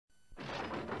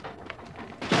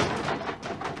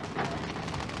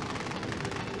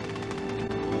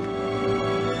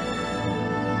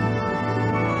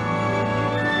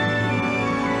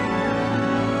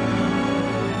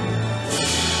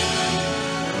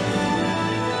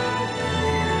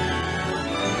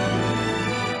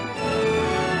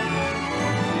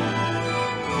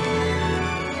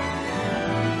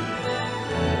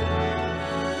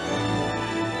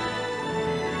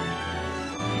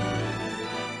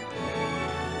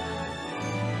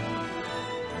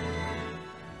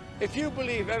If you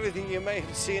believe everything you may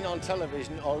have seen on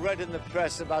television or read in the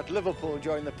press about Liverpool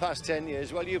during the past 10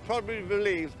 years, well, you probably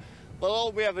believe, well,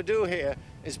 all we ever do here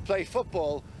is play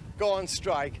football, go on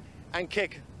strike, and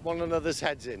kick one another's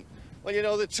heads in. Well, you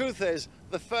know, the truth is,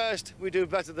 the first we do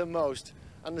better than most,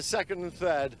 and the second and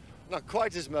third, not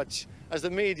quite as much as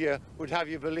the media would have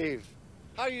you believe.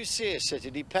 How you see a city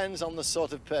depends on the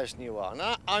sort of person you are.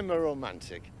 Now, I'm a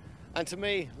romantic, and to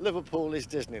me, Liverpool is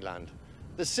Disneyland.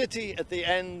 The city at the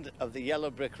end of the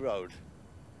yellow brick road.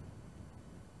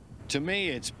 To me,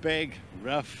 it's big,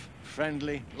 rough,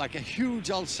 friendly, like a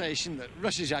huge Alsatian that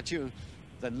rushes at you,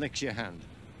 then licks your hand.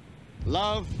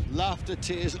 Love, laughter,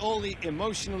 tears, all the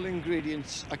emotional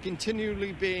ingredients are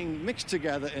continually being mixed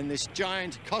together in this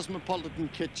giant cosmopolitan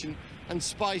kitchen and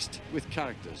spiced with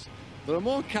characters. There are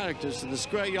more characters to the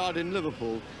square yard in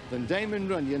Liverpool than Damon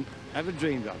Runyon ever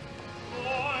dreamed of.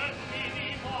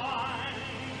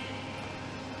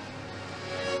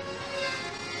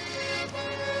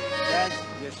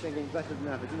 You're singing better than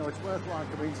ever. You know, it's worthwhile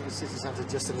coming to the city centre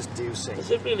just to listen to you sing.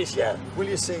 Is it really, sir? Will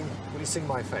you sing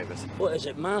my favourite? What is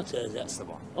it, Martha? Is it? That's the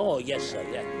one. Oh, yes, sir,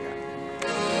 yeah.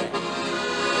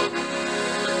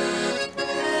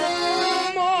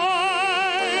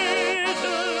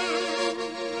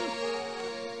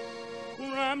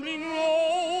 Rambling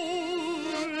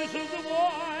rose of the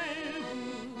wild,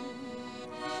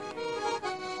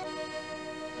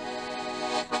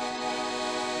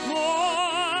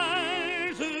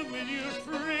 with your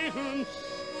fragrance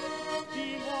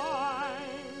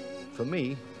divine. For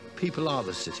me, people are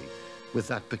the city, with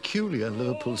that peculiar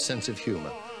Liverpool sense of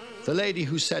humour. The lady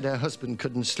who said her husband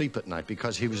couldn't sleep at night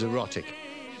because he was erotic.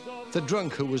 The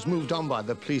drunk who was moved on by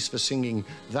the police for singing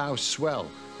 "Thou Swell"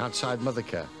 outside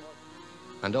Mothercare.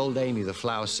 And old Amy, the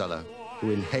flower seller,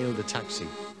 who inhaled a taxi.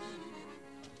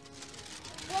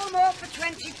 One more for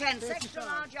 20 pence, extra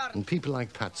large order. And people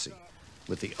like Patsy,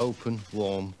 with the open,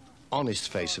 warm, honest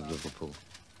face of Liverpool.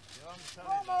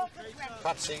 One more for 20.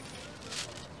 Patsy,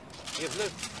 you've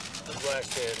lived and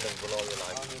worked here in Liverpool all your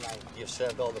life. You've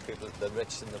served all the people, the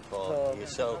rich and the poor.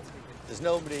 There's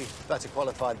nobody better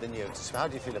qualified than you. So how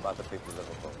do you feel about the people of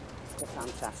Liverpool? They're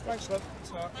fantastic. Thanks, love.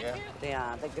 Yeah? They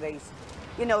are, they're great.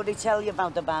 You know, they tell you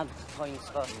about the bad points,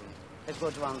 but the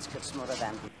good ones could smother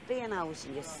them. Being out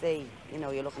and you see, you know,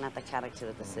 you're looking at the character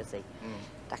of the city.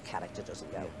 That character doesn't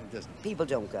go. It doesn't. People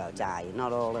don't go die,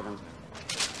 not all of them.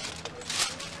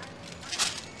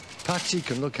 Patsy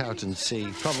can look out and see,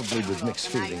 probably with mixed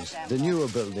feelings, the newer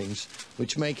buildings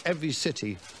which make every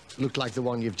city look like the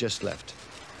one you've just left.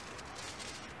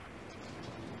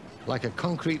 Like a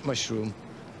concrete mushroom,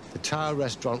 the Tower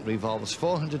restaurant revolves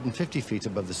 450 feet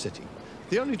above the city.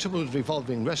 The only trouble with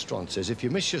revolving restaurants is if you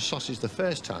miss your sausage the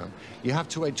first time, you have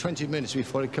to wait 20 minutes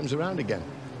before it comes around again.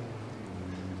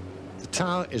 The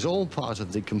Tower is all part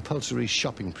of the compulsory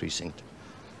shopping precinct,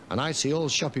 and I see all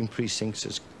shopping precincts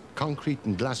as concrete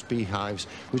and glass beehives,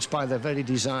 which by their very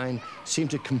design seem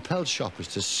to compel shoppers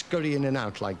to scurry in and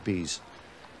out like bees.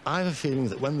 I have a feeling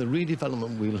that when the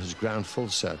redevelopment wheel has ground full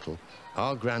circle,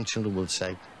 our grandchildren will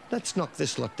say, let's knock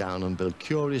this lot down and build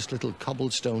curious little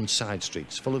cobblestone side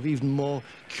streets full of even more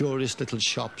curious little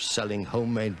shops selling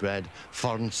homemade bread,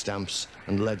 foreign stamps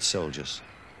and lead soldiers.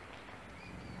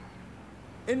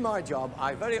 In my job,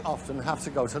 I very often have to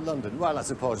go to London. Well, I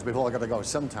suppose we've all got to go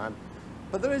sometime.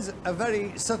 But there is a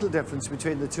very subtle difference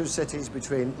between the two cities,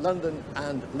 between London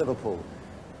and Liverpool.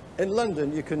 In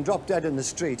London, you can drop dead in the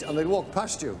street and they'll walk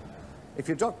past you. If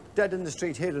you drop dead in the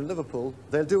street here in Liverpool,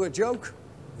 they'll do a joke,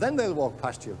 then they'll walk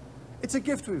past you. It's a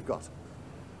gift we've got.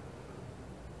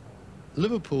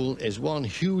 Liverpool is one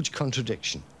huge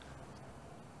contradiction.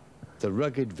 The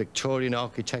rugged Victorian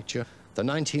architecture, the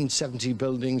 1970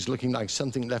 buildings looking like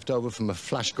something left over from a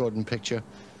Flash Gordon picture,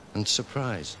 and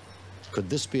surprise. Could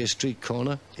this be a street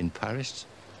corner in Paris?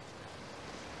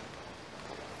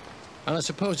 And I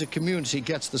suppose a community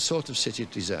gets the sort of city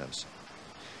it deserves.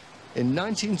 In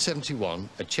 1971,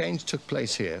 a change took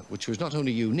place here which was not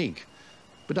only unique,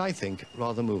 but I think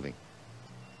rather moving.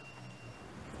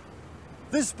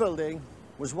 This building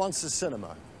was once a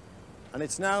cinema, and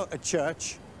it's now a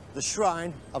church, the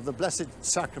shrine of the Blessed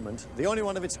Sacrament, the only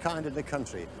one of its kind in the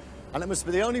country. And it must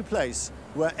be the only place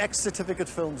where ex-certificate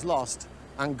films lost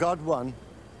and God won,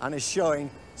 and is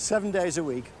showing 7 days a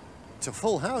week to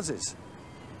full houses.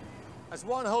 As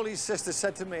one holy sister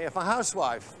said to me, if a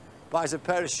housewife buys a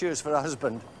pair of shoes for her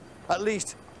husband, at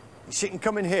least she can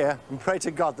come in here and pray to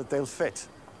God that they'll fit.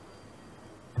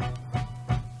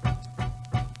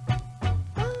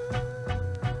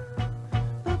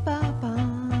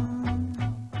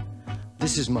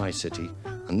 This is my city,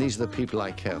 and these are the people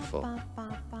I care for.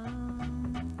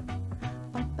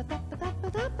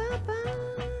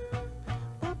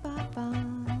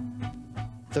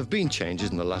 There have been changes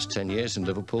in the last 10 years in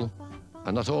Liverpool,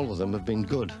 and not all of them have been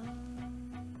good.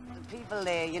 The people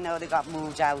there, you know, they got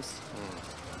moved out.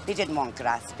 They didn't want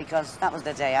grass because that was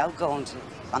the day out going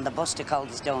on the bus to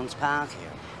Calderstones Park. Yeah.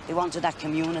 They wanted that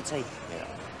community, Yeah.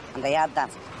 and they had that.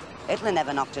 Hitler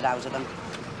never knocked it out of them.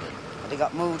 But they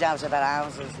got moved out of their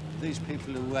houses. These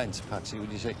people who went, Patsy, would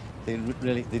you say, they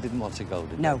didn't want to go,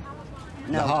 did they? No.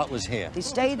 No. The heart was here. They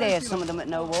stayed there, some of them with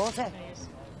no water.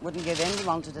 Wouldn't give in, they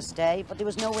wanted to stay, but there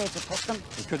was nowhere to put them.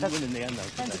 They couldn't win in the end,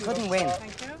 though, could They they? couldn't win.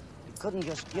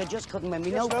 You just couldn't win.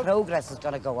 We know progress is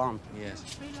going to go on.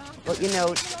 Yes. But, you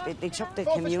know, they took the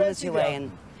community away,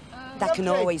 and that can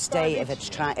always stay if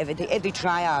they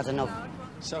try hard enough.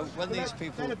 So when these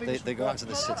people, they go out to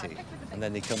the city and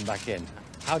then they come back in,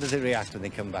 how do they react when they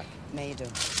come back? Made up.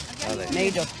 Are they?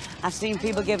 Made up. I've seen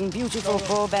people giving beautiful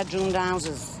 4-bedroomed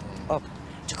houses up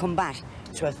to come back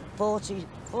to a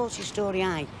 40-storey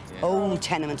high old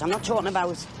tenement. I'm not talking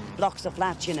about blocks of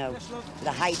flats, you know,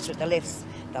 the heights with the lifts,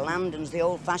 the landings, the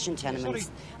old-fashioned tenements,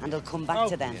 and they'll come back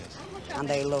to them, and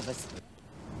they love it.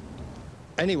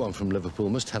 Anyone from Liverpool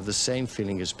must have the same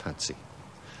feeling as Patsy.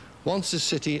 Once a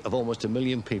city of almost 1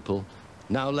 million people,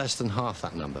 now less than half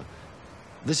that number.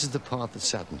 This is the part that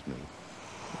saddens me.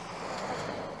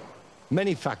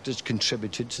 Many factors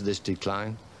contributed to this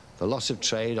decline: the loss of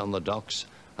trade on the docks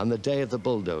and the day of the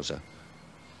bulldozer.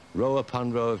 Row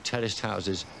upon row of terraced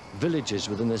houses, villages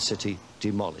within the city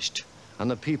demolished, and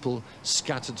the people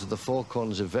scattered to the four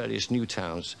corners of various new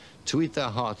towns to eat their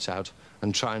hearts out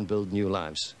and try and build new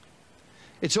lives.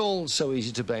 It's all so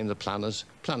easy to blame the planners.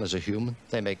 Planners are human,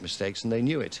 they make mistakes, and they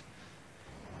knew it.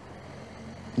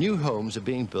 New homes are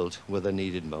being built where they're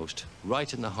needed most,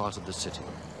 right in the heart of the city.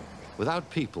 Without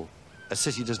people, a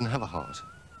city doesn't have a heart.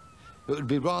 It would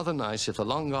be rather nice if the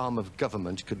long arm of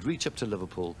government could reach up to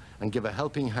Liverpool and give a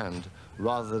helping hand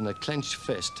rather than a clenched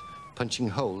fist punching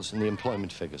holes in the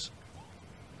employment figures.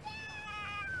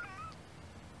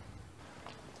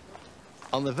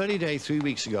 On the very day 3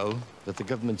 weeks ago that the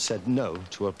government said no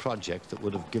to a project that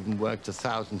would have given work to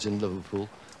thousands in Liverpool,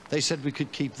 they said we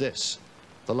could keep this,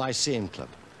 the Lyceum Club.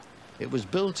 It was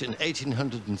built in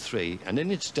 1803 and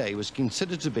in its day was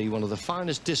considered to be one of the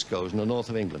finest discos in the north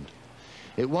of England.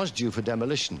 It was due for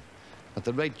demolition. At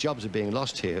the rate jobs are being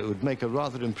lost here, it would make a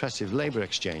rather impressive labour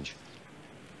exchange.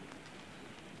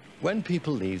 When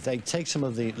people leave, they take some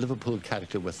of the Liverpool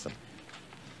character with them.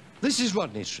 This is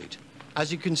Rodney Street. As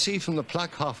you can see from the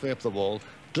plaque halfway up the wall,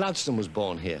 Gladstone was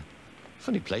born here.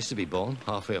 Funny place to be born,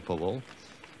 halfway up a wall.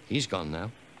 He's gone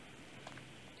now.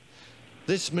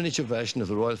 This miniature version of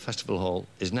the Royal Festival Hall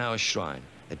is now a shrine,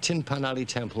 a Tin Pan Alley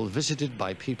temple visited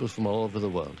by people from all over the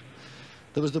world.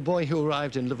 There was the boy who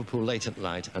arrived in Liverpool late at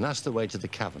night and asked the way to the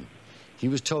cavern. He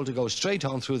was told to go straight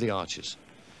on through the arches.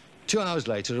 2 hours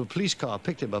later, a police car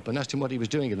picked him up and asked him what he was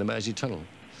doing in the Mersey Tunnel.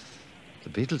 The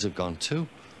Beatles have gone too.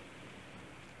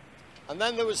 And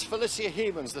then there was Felicia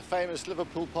Hemans, the famous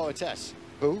Liverpool poetess.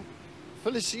 Who?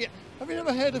 Felicia. Have you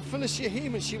never heard of Felicia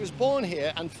Hemans? She was born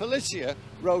here, and Felicia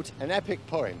wrote an epic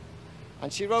poem.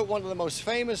 And she wrote one of the most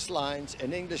famous lines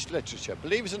in English literature.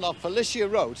 Believe it or not, Felicia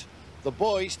wrote, "The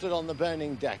boy stood on the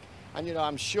burning deck." And, you know,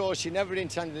 I'm sure she never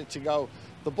intended it to go,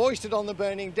 "The boy stood on the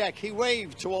burning deck." He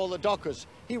waved to all the dockers.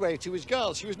 He waved to his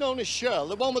girl. She was known as Shirl,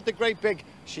 the one with the great big...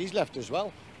 She's left as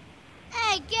well.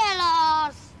 Hey, get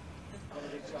lost!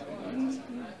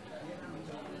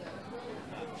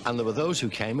 And there were those who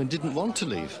came and didn't want to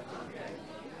leave.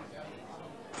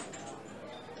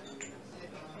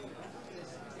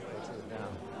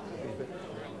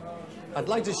 I'd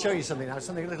like to show you something now,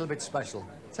 something a little bit special.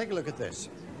 Take a look at this.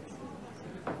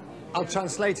 I'll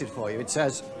translate it for you. It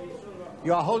says,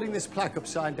 "You are holding this plaque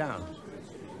upside down."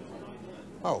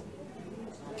 Oh.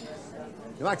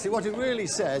 No, actually, what it really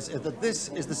says is that this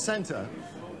is the centre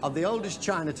of the oldest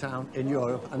Chinatown in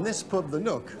Europe, and this pub, the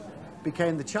Nook,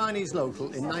 became the Chinese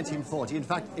local in 1940. In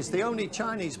fact, it's the only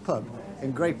Chinese pub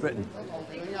in Great Britain.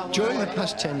 During the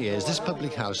past 10 years, this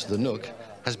public house, the Nook,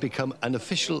 has become an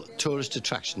official tourist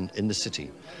attraction in the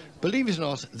city. Believe it or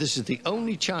not, this is the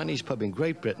only Chinese pub in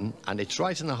Great Britain, and it's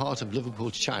right in the heart of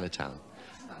Liverpool's Chinatown.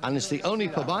 And it's the only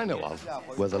pub I know of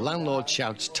where the landlord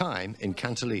shouts time in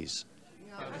Cantonese.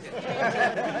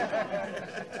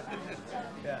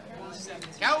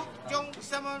 Go, Jung,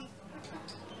 someone.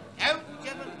 Go,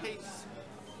 German, peace.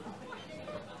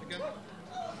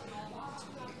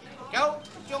 Go,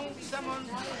 Jung, someone.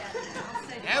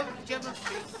 Go, German,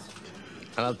 peace.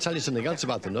 And I'll tell you something else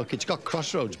about the Nook. It's got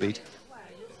Crossroads beat.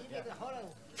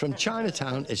 From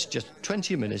Chinatown, it's just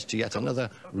 20 minutes to yet another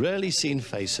rarely seen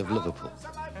face of Liverpool.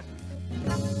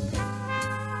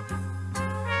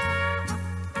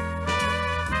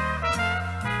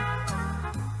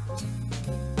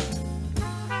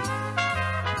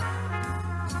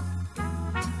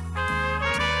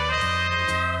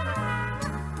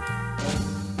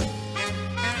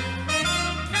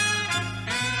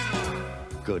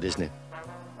 good, isn't it?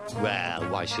 Well,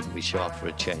 why shouldn't we show off for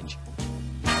a change?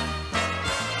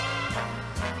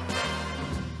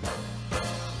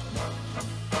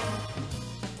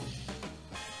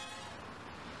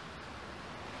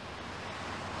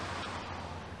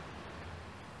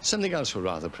 Something else we're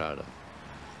rather proud of.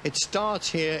 It starts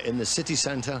here in the city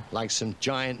centre like some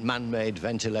giant man-made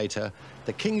ventilator.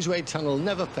 The Kingsway Tunnel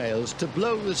never fails to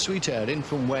blow the sweet air in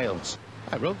from Wales.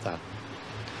 I wrote that.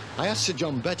 I asked Sir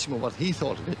John Betjeman what he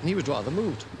thought of it, and he was rather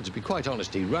moved. But to be quite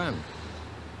honest, he ran.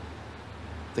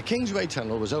 The Kingsway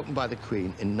Tunnel was opened by the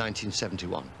Queen in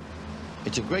 1971.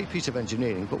 It's a great piece of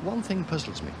engineering, but one thing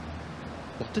puzzles me.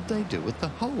 What did they do with the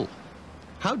hole?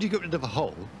 How do you get rid of a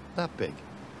hole that big?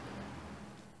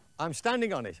 I'm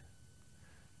standing on it.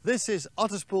 This is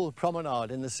Otterspool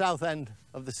Promenade in the south end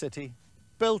of the city,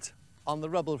 built on the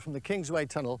rubble from the Kingsway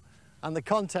Tunnel and the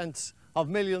contents of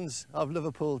millions of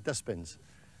Liverpool dustbins.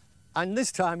 And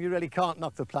this time you really can't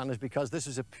knock the planners because this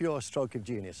is a pure stroke of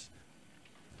genius.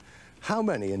 How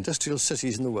many industrial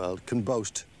cities in the world can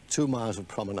boast 2 miles of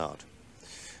promenade?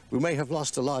 We may have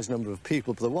lost a large number of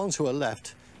people, but the ones who are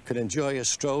left can enjoy a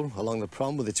stroll along the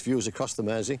prom with its views across the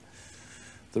Mersey.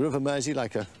 The River Mersey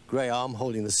like a grey arm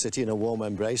holding the city in a warm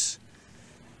embrace,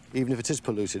 even if it is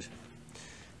polluted.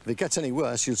 If it gets any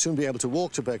worse, you'll soon be able to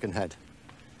walk to Birkenhead.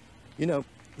 You know,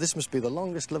 this must be the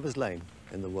longest lover's lane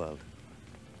in the world.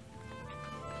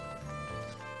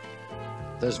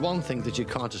 There's one thing that you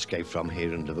can't escape from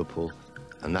here in Liverpool,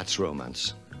 and that's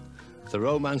romance. The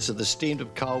romance of the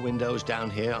steamed-up car windows down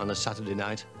here on a Saturday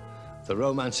night, the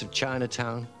romance of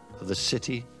Chinatown, of the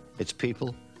city, its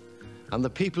people, and the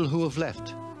people who have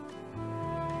left.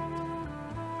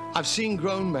 I've seen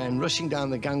grown men rushing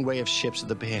down the gangway of ships at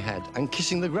the pier head and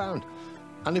kissing the ground,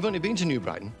 and they've only been to New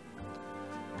Brighton.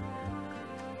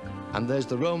 And there's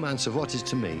the romance of what is,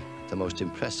 to me, the most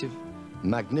impressive,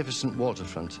 magnificent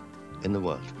waterfront in the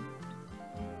world.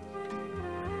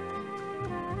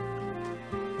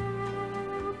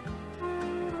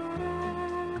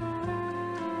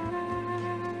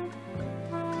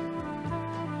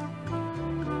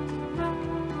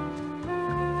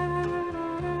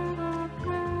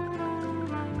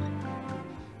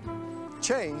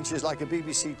 Change is like a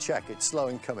BBC check, it's slow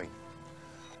in coming.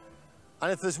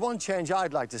 And if there's one change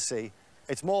I'd like to see,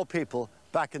 it's more people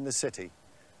back in the city.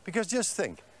 Because just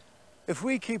think, if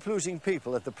we keep losing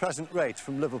people at the present rate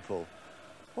from Liverpool,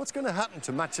 what's going to happen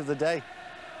to Match of the Day,